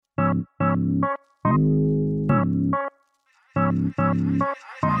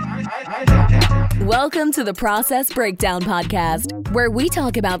Welcome to the Process Breakdown Podcast, where we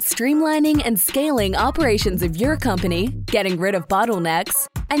talk about streamlining and scaling operations of your company, getting rid of bottlenecks,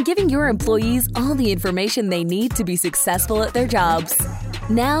 and giving your employees all the information they need to be successful at their jobs.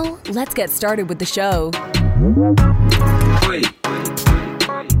 Now, let's get started with the show.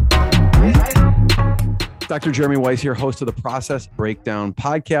 Dr. Jeremy Weiss here, host of the Process Breakdown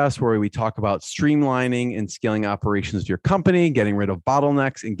Podcast, where we talk about streamlining and scaling operations of your company, getting rid of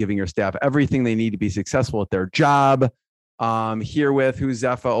bottlenecks, and giving your staff everything they need to be successful at their job. Here with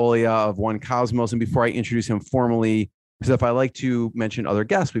Huzefa Olea of One Cosmos. And before I introduce him formally, because if I like to mention other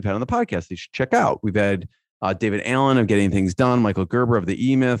guests we've had on the podcast, they should check out. We've had David Allen of Getting Things Done, Michael Gerber of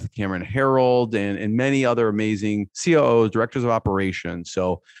the E-Myth, Cameron Harold, and many other amazing COOs, directors of operations.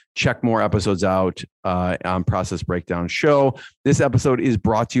 So check more episodes out on Process Breakdown Show. This episode is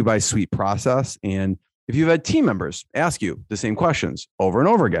brought to you by Sweet Process. And if you've had team members ask you the same questions over and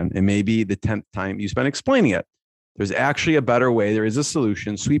over again, it may be the 10th time you spend explaining it. There's actually a better way. There is a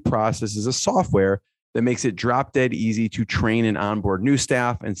solution. Sweet Process is a software that makes it drop dead easy to train and onboard new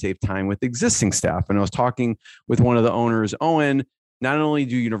staff and save time with existing staff. And I was talking with one of the owners, Owen. Not only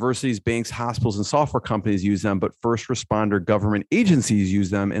do universities, banks, hospitals, and software companies use them, but first responder government agencies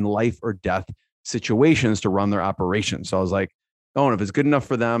use them in life or death situations to run their operations. So I was like, Owen, if it's good enough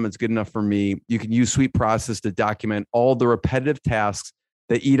for them, it's good enough for me. You can use Sweet Process to document all the repetitive tasks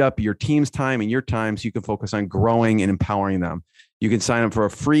that eat up your team's time and your time so you can focus on growing and empowering them. You can sign up for a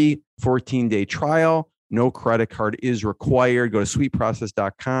free 14-day trial. No credit card is required. Go to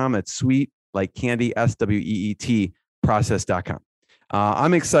sweetprocess.com. It's sweet like candy, SWEET, process.com.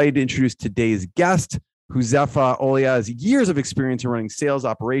 I'm excited to introduce today's guest. Huzefa Olea has years of experience in running sales,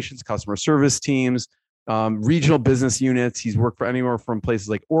 operations, customer service teams, regional business units. He's worked for anywhere from places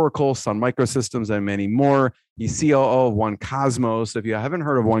like Oracle, Sun Microsystems, and many more. He's COO of One Cosmos. If you haven't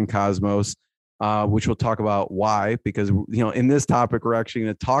heard of One Cosmos, which we'll talk about why, because in this topic, we're actually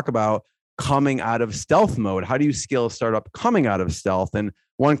going to talk about coming out of stealth mode. How do you scale a startup coming out of stealth? And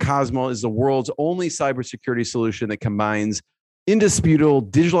One Cosmos is the world's only cybersecurity solution that combines indisputable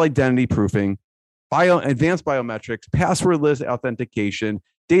digital identity proofing, advanced biometrics, passwordless authentication,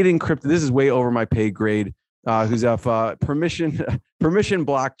 data encrypted. This is way over my pay grade. Huzefa, permission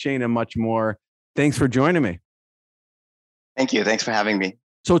blockchain, and much more. Thanks for joining me. Thank you. Thanks for having me.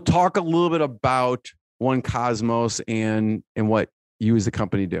 So talk a little bit about One Cosmos and what you as a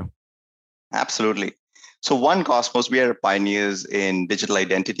company do. Absolutely. So One Cosmos, we are pioneers in digital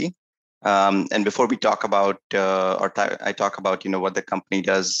identity. And before we talk about, I talk about, what the company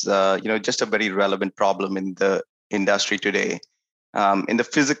does, just a very relevant problem in the industry today. In the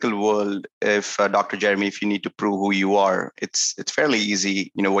physical world, if Dr. Jeremy, if you need to prove who you are, it's fairly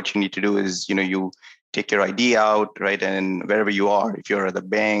easy. What you need to do is, you take your ID out, right? And wherever you are, if you're at the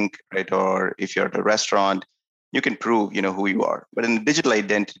bank, right, or if you're at a restaurant, you can prove, who you are. But in the digital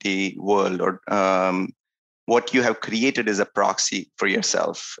identity world, or what you have created is a proxy for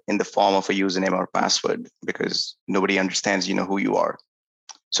yourself in the form of a username or password, because nobody understands, who you are.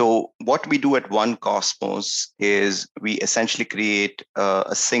 So what we do at One Cosmos is we essentially create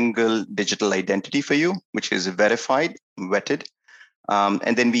a single digital identity for you, which is verified, vetted.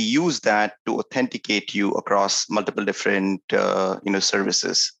 And then we use that to authenticate you across multiple different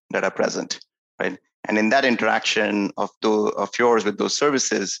services that are present, right? And in that interaction of yours with those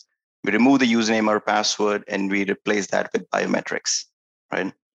services, we remove the username or password and we replace that with biometrics,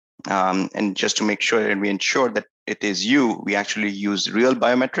 right? And just to make sure and we ensure that it is you, we actually use real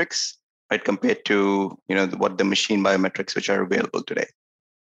biometrics, right? Compared to what the machine biometrics which are available today,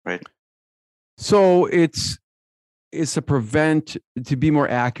 right? So it's to be more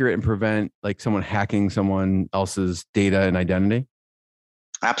accurate and prevent like someone hacking someone else's data and identity.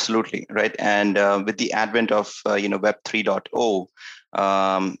 Absolutely, right. And with the advent of Web 3.0,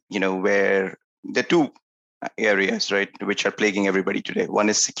 where the two areas, right, which are plaguing everybody today. One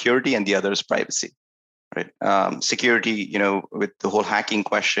is security, and the other is privacy, right? Security, with the whole hacking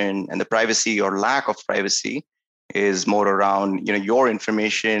question, and the privacy or lack of privacy is more around your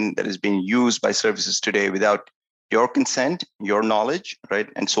information that is being used by services today without your consent, your knowledge, right,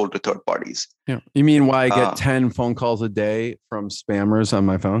 and sold to third parties. Yeah. You mean why I get 10 phone calls a day from spammers on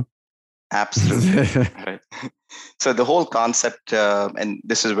my phone? Absolutely. Right. So the whole concept, and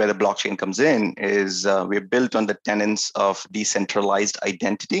this is where the blockchain comes in, is we're built on the tenets of decentralized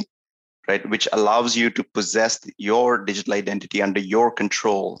identity, right, which allows you to possess your digital identity under your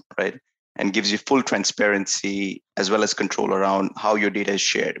control, right, and gives you full transparency as well as control around how your data is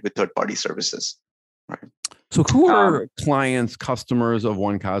shared with third-party services. Right. So who are clients, customers of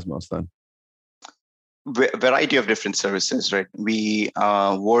One Cosmos then? variety of different services, right? We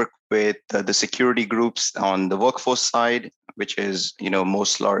work with the security groups on the workforce side, which is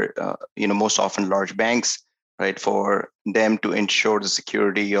most often large banks, right? For them to ensure the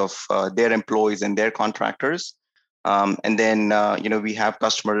security of their employees and their contractors. And then we have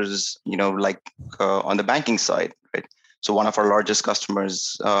customers like on the banking side, right? So one of our largest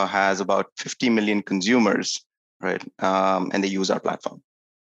customers has about 50 million consumers, right? And they use our platform.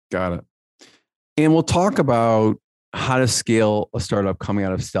 Got it. And we'll talk about how to scale a startup coming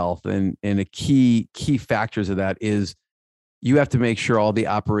out of stealth. And a key factors of that is you have to make sure all the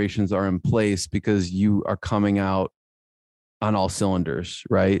operations are in place because you are coming out on all cylinders,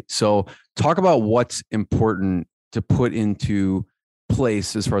 right? So talk about what's important to put into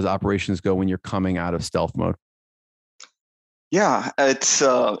place as far as operations go when you're coming out of stealth mode. Yeah, it's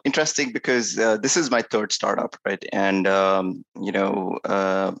interesting because this is my third startup, right? And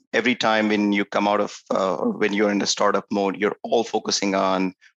every time when you come out of or when you're in the startup mode, you're all focusing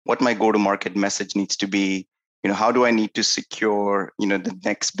on what my go-to-market message needs to be. How do I need to secure the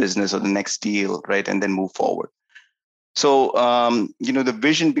next business or the next deal, right? And then move forward. So the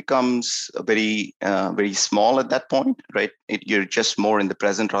vision becomes very very small at that point, right? You're just more in the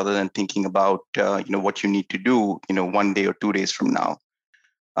present rather than thinking about what you need to do 1 day or 2 days from now.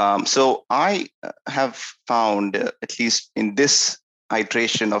 So I have found at least in this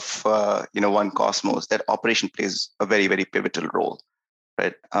iteration of One Cosmos that operation plays a very very pivotal role,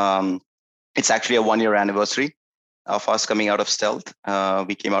 right? It's actually a 1-year anniversary of us coming out of stealth.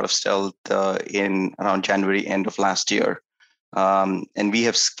 We came out of stealth in around January end of last year. And we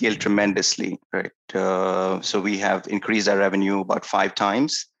have scaled tremendously, right? So we have increased our revenue about 5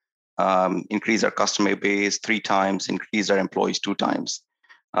 times, increased our customer base 3 times, increased our employees 2 times.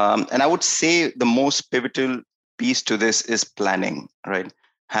 And I would say the most pivotal piece to this is planning, right?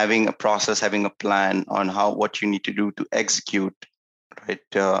 Having a process, having a plan on what you need to do to execute, right,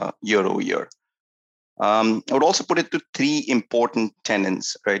 year over year. I would also put it to 3 important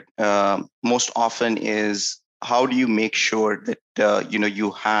tenets, right? Most often is how do you make sure that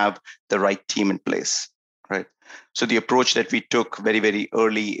you have the right team in place, right? So the approach that we took very, very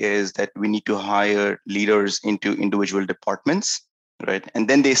early is that we need to hire leaders into individual departments, right? And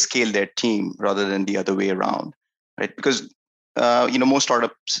then they scale their team rather than the other way around, right? Because most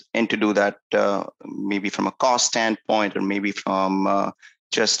startups tend to do that maybe from a cost standpoint or maybe from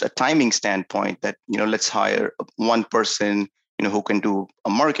just a timing standpoint that, let's hire one person, who can do a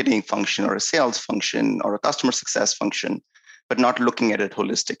marketing function or a sales function or a customer success function, but not looking at it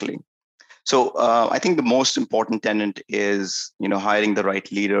holistically. So I think the most important tenet is, hiring the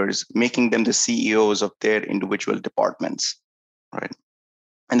right leaders, making them the CEOs of their individual departments, right?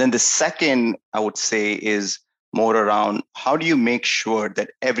 And then the second, I would say, is more around how do you make sure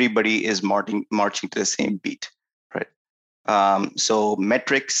that everybody is marching to the same beat, right? So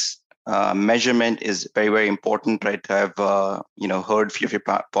metrics, measurement is very, very important, right? I've, heard a few of your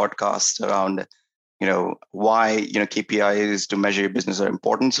podcasts around, why, KPIs to measure your business are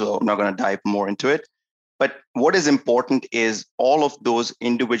important. So I'm not going to dive more into it. But what is important is all of those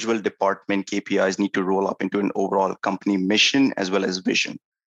individual department KPIs need to roll up into an overall company mission as well as vision,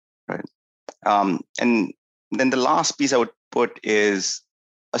 right? And then the last piece I would put is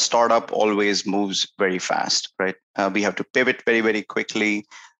a startup always moves very fast, right? We have to pivot very, very quickly.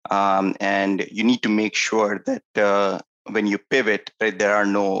 And you need to make sure that when you pivot, right, there are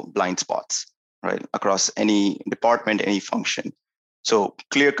no blind spots, right, across any department, any function. So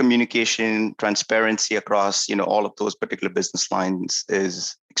clear communication, transparency across, all of those particular business lines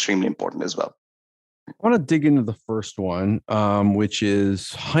is extremely important as well. I want to dig into the first one, which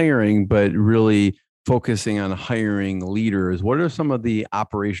is hiring, but really focusing on hiring leaders. What are some of the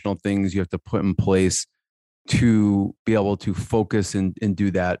operational things you have to put in place to be able to focus and do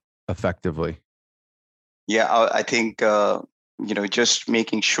that effectively? Yeah, I think, just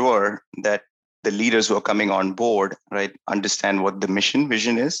making sure that the leaders who are coming on board, right, understand what the mission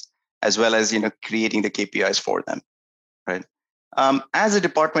vision is, as well as, creating the KPIs for them, right? As a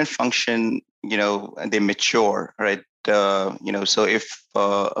department function, they mature, right? So if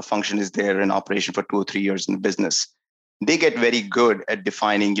a function is there in operation for 2 or 3 years in the business, they get very good at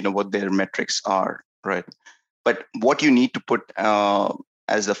defining, what their metrics are, right? But what you need to put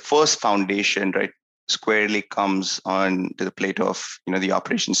as the first foundation, right, squarely comes on to the plate of, the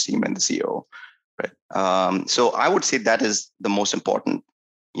operations team and the CEO, right? So I would say that is the most important,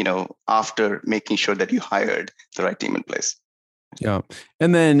 after making sure that you hired the right team in place. Yeah.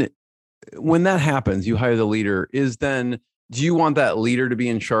 And then when that happens, you hire the leader, do you want that leader to be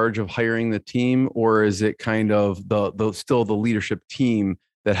in charge of hiring the team, or is it kind of the still the leadership team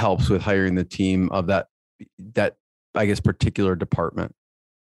that helps with hiring the team of that that, I guess, particular department?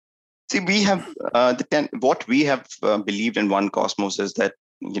 See, we have what we have believed in One Cosmos is that,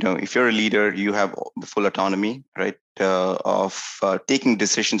 if you're a leader, you have the full autonomy, right, of taking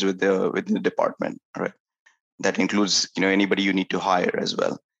decisions within the department, right? That includes, anybody you need to hire as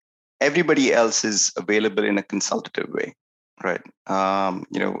well. Everybody else is available in a consultative way, right?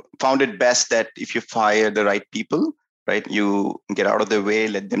 Found it best that if you fire the right people, right, you get out of their way,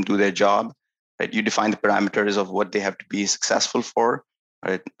 let them do their job, right? You define the parameters of what they have to be successful for,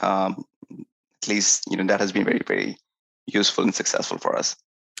 right? At least, that has been very, very useful and successful for us.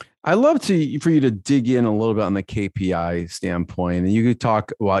 I love for you to dig in a little bit on the KPI standpoint, and you could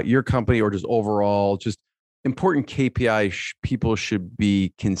talk about your company or just overall, just important KPI people should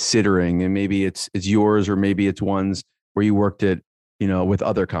be considering, and maybe it's yours or maybe it's ones where you worked at, with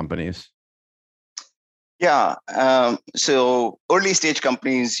other companies. Yeah. So early stage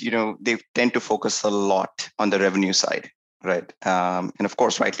companies, they tend to focus a lot on the revenue side, right? And of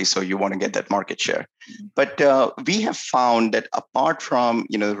course, rightly so, you want to get that market share. But we have found that apart from,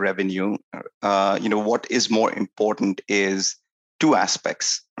 revenue, what is more important is two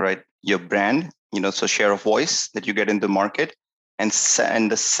aspects, right? Your brand, so share of voice that you get in the market. And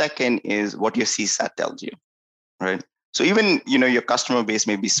the second is what your CSAT tells you, right? So even, your customer base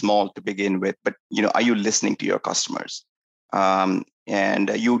may be small to begin with, but, are you listening to your customers? And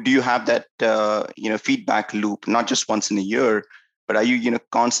do you have that, feedback loop, not just once in a year, but are you,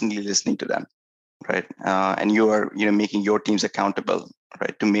 constantly listening to them, right? And you are, making your teams accountable,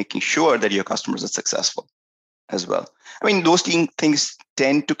 right, to making sure that your customers are successful as well. I mean, those things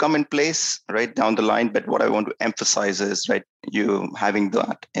tend to come in place right down the line, but what I want to emphasize is, right, you having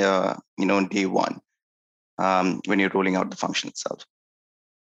that, on day one. When you're rolling out the function itself.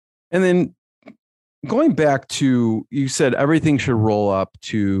 And then going back to, you said everything should roll up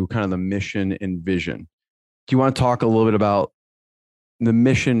to kind of the mission and vision. Do you want to talk a little bit about the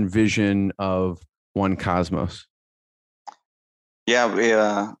mission vision of One Cosmos? Yeah,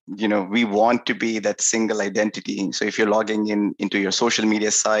 we want to be that single identity. So if you're logging into your social media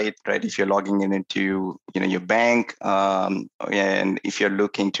site, right, if you're logging into, your bank, and if you're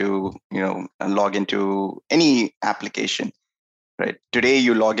looking to, log into any application, right, today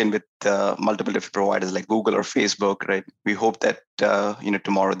you log in with multiple different providers like Google or Facebook, right? We hope that,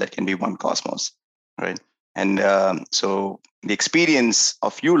 tomorrow that can be One Cosmos, right? And so the experience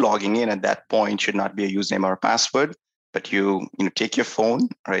of you logging in at that point should not be a username or a password, but you take your phone,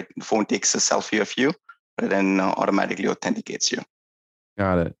 right? The phone takes a selfie of you, and then automatically authenticates you.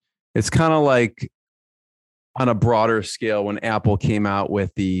 Got it. It's kind of like on a broader scale when Apple came out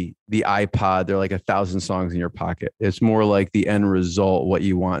with the iPod, they're like 1,000 songs in your pocket. It's more like the end result, what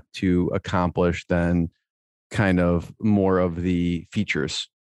you want to accomplish, than kind of more of the features.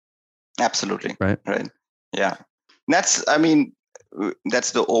 Absolutely. Right. Yeah. That's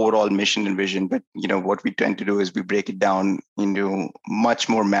the overall mission and vision. But, what we tend to do is we break it down into much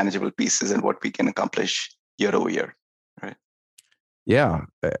more manageable pieces and what we can accomplish year over year. Right. Yeah,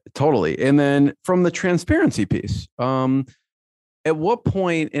 totally. And then from the transparency piece, at what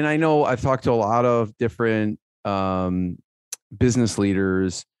point, and I know I've talked to a lot of different business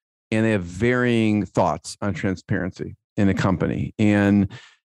leaders, and they have varying thoughts on transparency in a company. And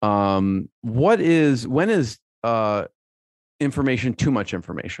when is information too much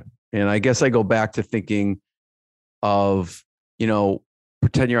information? And I guess I go back to thinking of,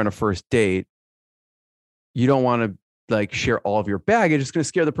 pretend you're on a first date. You don't want to share all of your baggage. It's going to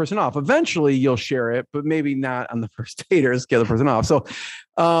scare the person off. Eventually you'll share it, but maybe not on the first date or scare the person off. So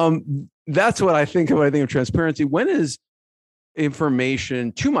that's what I think of when I think of transparency. When is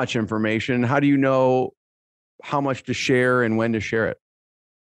information too much information? How do you know how much to share and when to share it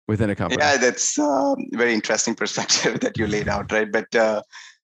within a company? Yeah, that's a very interesting perspective that you laid out, right? But,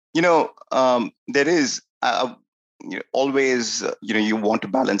 there is always, you want to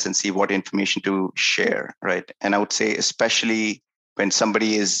balance and see what information to share, right? And I would say, especially when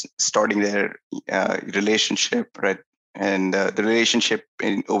somebody is starting their relationship, right? And the relationship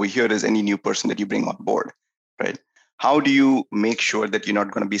over here is any new person that you bring on board, right? How do you make sure that you're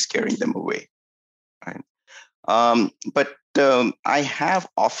not going to be scaring them away, right? But I have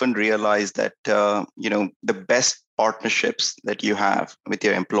often realized that, the best partnerships that you have with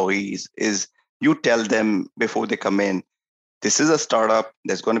your employees is you tell them before they come in, this is a startup.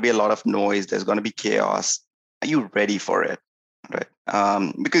 There's going to be a lot of noise. There's going to be chaos. Are you ready for it? Right?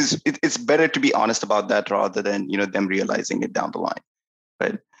 Because it's better to be honest about that rather than, them realizing it down the line,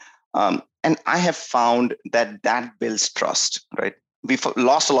 right? And I have found that builds trust, right? We've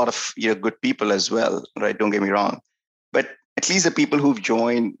lost a lot of good people as well, right? Don't get me wrong, but at least the people who've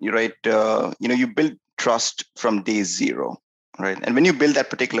joined, right? You build trust from day zero, right? And when you build that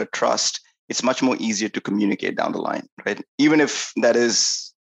particular trust, it's much more easier to communicate down the line, right? Even if that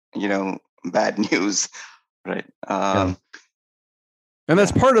is, bad news, right? Yeah. And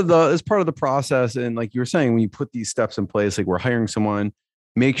that's part of the process. And like you were saying, when you put these steps in place, like we're hiring someone,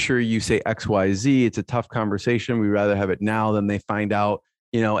 make sure you say X, Y, Z. It's a tough conversation. We'd rather have it now than they find out,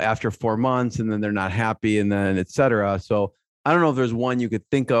 after 4 months and then they're not happy and then et cetera. So I don't know if there's one you could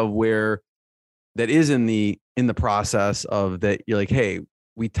think of where that is in the process of that. You're like, hey,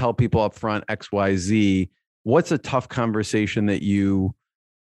 we tell people up front X, Y, Z. What's a tough conversation that you,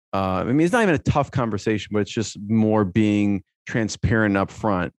 it's not even a tough conversation, but it's just more being transparent up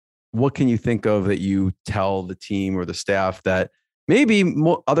front. What can you think of that you tell the team or the staff that maybe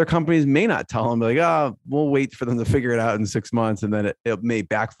other companies may not tell them? Like, we'll wait for them to figure it out in 6 months, and then it may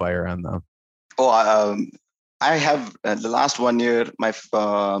backfire on them. I have the last 1 year,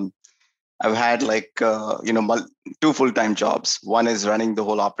 I've had two full-time jobs. One is running the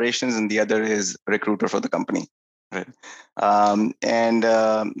whole operations, and the other is a recruiter for the company. Right.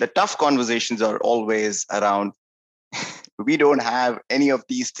 The tough conversations are always around, we don't have any of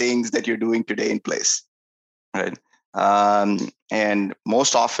these things that you're doing today in place. Right. And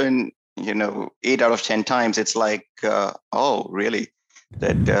most often, 8 out of 10 times, it's like, oh, really?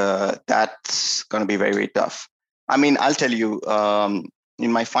 That's going to be very, very tough. I mean, I'll tell you,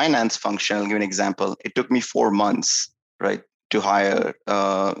 in my finance function, I'll give an example. It took me 4 months, right, to hire,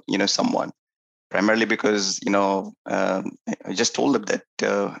 someone. Primarily because, I just told them that,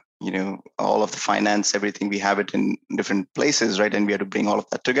 all of the finance, everything, we have it in different places, right? And we have to bring all of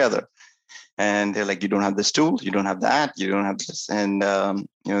that together. And they're like, you don't have this tool, you don't have that, you don't have this. And,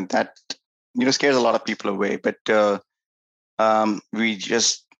 that, scares a lot of people away. But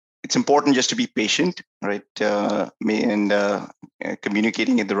it's important just to be patient, right? And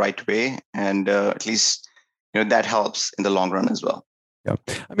communicating it the right way. And at least, that helps in the long run as well. Yeah.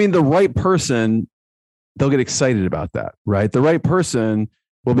 I mean, the right person, they'll get excited about that, right? The right person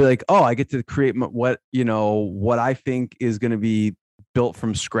will be like, oh, I get to create what I think is going to be built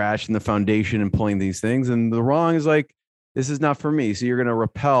from scratch in the foundation and pulling these things. And the wrong is like, this is not for me. So you're going to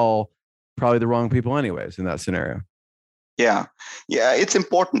repel probably the wrong people anyways in that scenario. Yeah. Yeah. It's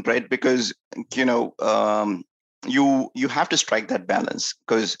important, right? Because, you have to strike that balance,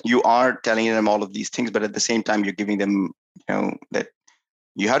 because you are telling them all of these things, but at the same time, you're giving them, that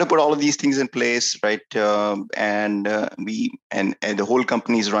you have to put all of these things in place, right? And the whole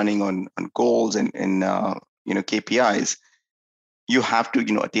company is running on goals and KPIs. You have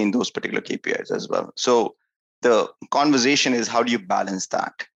to attain those particular KPIs as well. So the conversation is, how do you balance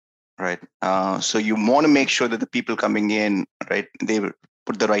that, right? So you want to make sure that the people coming in, right, they will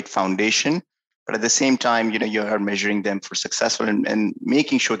put the right foundation, but at the same time, you are measuring them for successful and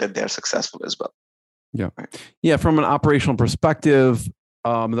making sure that they're successful as well. Yeah, right. Yeah. From an operational perspective,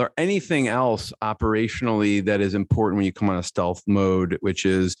 is there anything else operationally that is important when you come on a stealth mode, which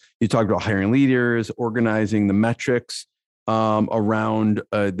is, you talked about hiring leaders, organizing the metrics around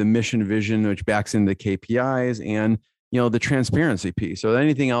the mission vision, which backs into the KPIs, and, the transparency piece. So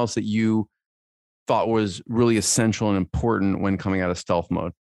anything else that you thought was really essential and important when coming out of stealth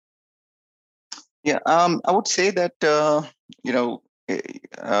mode? Yeah, I would say that,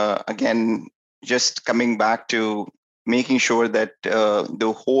 again, just coming back to making sure that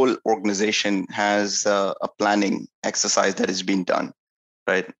the whole organization has a planning exercise that is being done,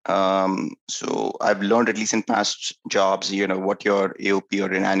 right? So I've learned, at least in past jobs, what your AOP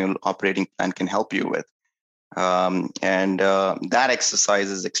or an annual operating plan can help you with. That exercise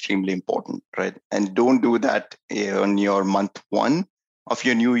is extremely important, right? And don't do that on your month 1 of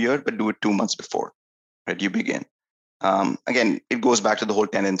your new year, but do it 2 months before, right? You begin. Again, it goes back to the whole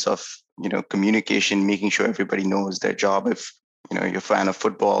tenets of, communication, making sure everybody knows their job. If, you're a fan of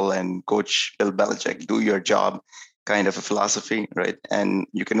football and Coach Bill Belichick, do your job kind of a philosophy, right? And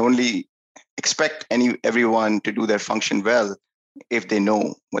you can only expect everyone to do their function well if they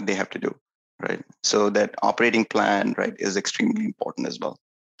know what they have to do, right? So that operating plan, right, is extremely important as well.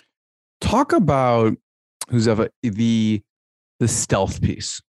 Talk about, Huzafa, the stealth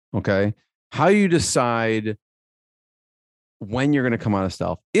piece, okay? How you decide when you're going to come out of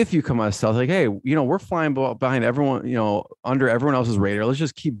stealth. If you come out of stealth, like, hey, we're flying behind everyone, under everyone else's radar. Let's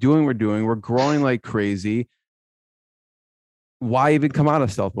just keep doing what we're doing. We're growing like crazy. Why even come out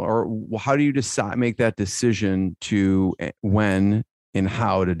of stealth? Or how do you make that decision to when and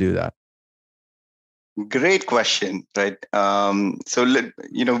how to do that? Great question, right? So,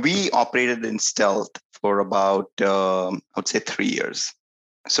 we operated in stealth for about, I would say 3 years.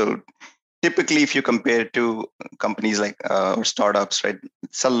 So typically, if you compare it to companies like or startups, right,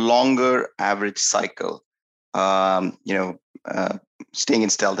 it's a longer average cycle, staying in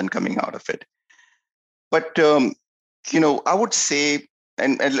stealth and coming out of it. But, I would say,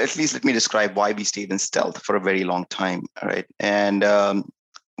 and at least let me describe why we stayed in stealth for a very long time, right? And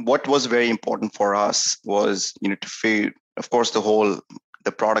what was very important for us was, to feel, of course,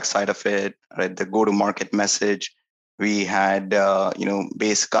 the product side of it, right? The go-to-market message. We had,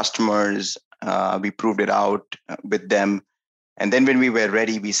 base customers. We proved it out with them. And then when we were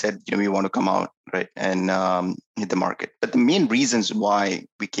ready, we said, we want to come out, right, and hit the market. But the main reasons why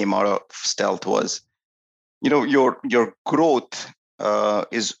we came out of stealth was, your growth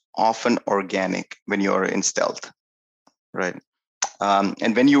is often organic when you're in stealth, right?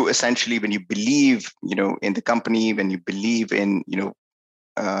 And when you believe, in the company, when you believe in,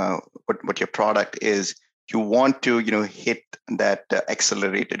 what your product is, you want to, hit that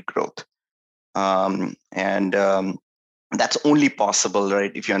accelerated growth. And that's only possible,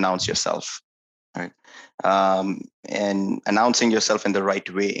 right, if you announce yourself, right? And announcing yourself in the right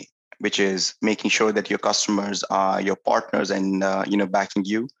way, which is making sure that your customers are your partners and, backing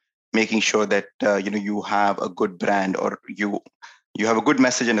you, making sure that, you have a good brand, or you have a good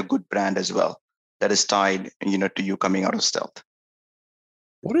message and a good brand as well that is tied, to you coming out of stealth.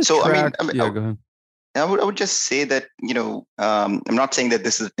 What is so? Track? I mean, yeah, go ahead. I would just say that, I'm not saying that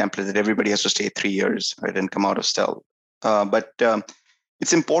this is a template that everybody has to stay 3 years, right, and come out of stealth. But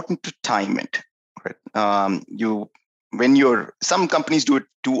it's important to time it, right? Some companies do it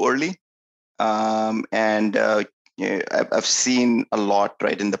too early. And I've seen a lot,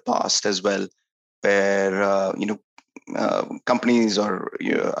 right, in the past as well, where, companies are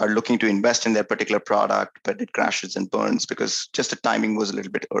looking to invest in their particular product, but it crashes and burns because just the timing was a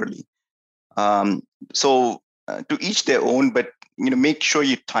little bit early. So to each their own, but, make sure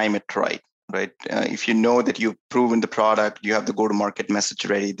you time it right. Right. If you know that you've proven the product, you have the go-to-market message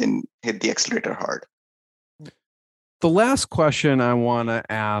ready, then hit the accelerator hard. The last question I want to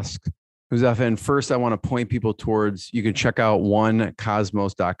ask, Huzafa, and first I want to point people towards, you can check out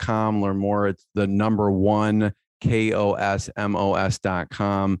onecosmos.com, learn more. It's the number 1 KOSMOS.com.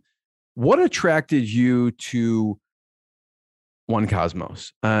 What attracted you to One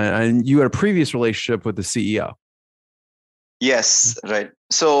Cosmos? And you had a previous relationship with the CEO. Yes, right.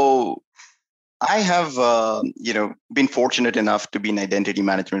 So I have, been fortunate enough to be in identity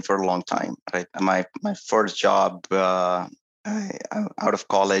management for a long time, right? My first job out of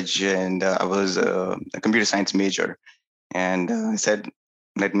college, and I was a computer science major. And I said,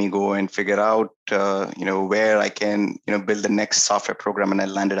 let me go and figure out, where I can, build the next software program. And I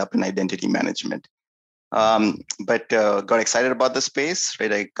landed up in identity management. But got excited about the space,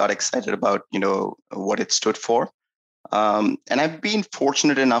 right? I got excited about, what it stood for. And I've been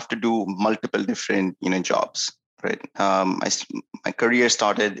fortunate enough to do multiple different, jobs, right? My career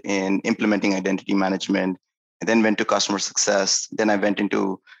started in implementing identity management, and then went to customer success. Then I went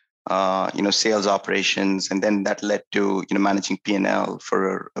into, sales operations, and then that led to, managing P&L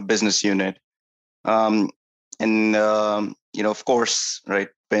for a business unit. Of course, right,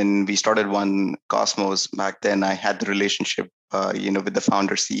 when we started One Cosmos back then, I had the relationship, with the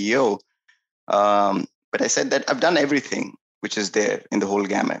founder CEO. But I said that I've done everything which is there in the whole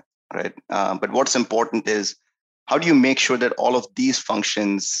gamut, right? But what's important is, how do you make sure that all of these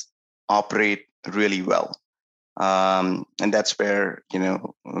functions operate really well? And that's where,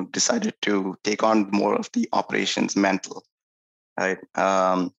 decided to take on more of the operations mantle, right?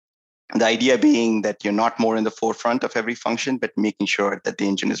 The idea being that you're not more in the forefront of every function, but making sure that the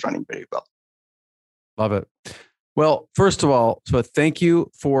engine is running very well. Love it. Well, first of all, so thank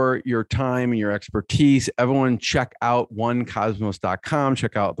you for your time and your expertise. Everyone check out onecosmos.com,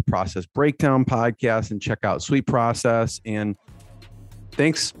 check out the Process Breakdown podcast, and check out Sweet Process. And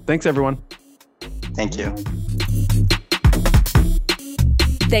thanks everyone. Thank you.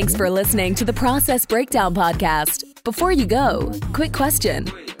 Thanks for listening to the Process Breakdown podcast. Before you go, quick question.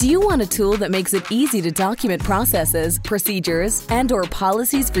 Do you want a tool that makes it easy to document processes, procedures, and/or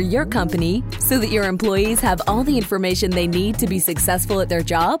policies for your company so that your employees have all the information they need to be successful at their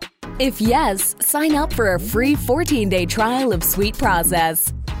job? If yes, sign up for a free 14-day trial of Sweet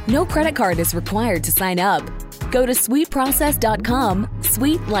Process. No credit card is required to sign up. Go to sweetprocess.com,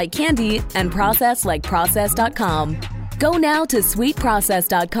 sweet like candy, and process like process.com. Go now to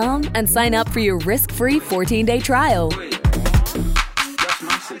sweetprocess.com and sign up for your risk-free 14-day trial.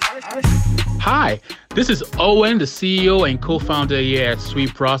 Hi, Hi, this is Owen, the CEO and co-founder here at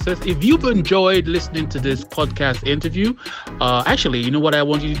Sweet Process. If you've enjoyed listening to this podcast interview, actually, you know what I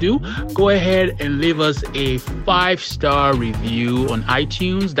want you to do? Go ahead and leave us a 5-star review on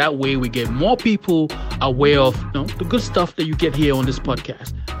iTunes. That way we get more people aware of the good stuff that you get here on this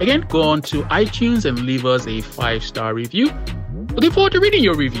podcast. Again, go on to iTunes and leave us a 5-star review. Looking forward to reading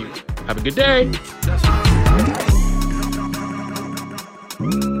your review. Have a good day.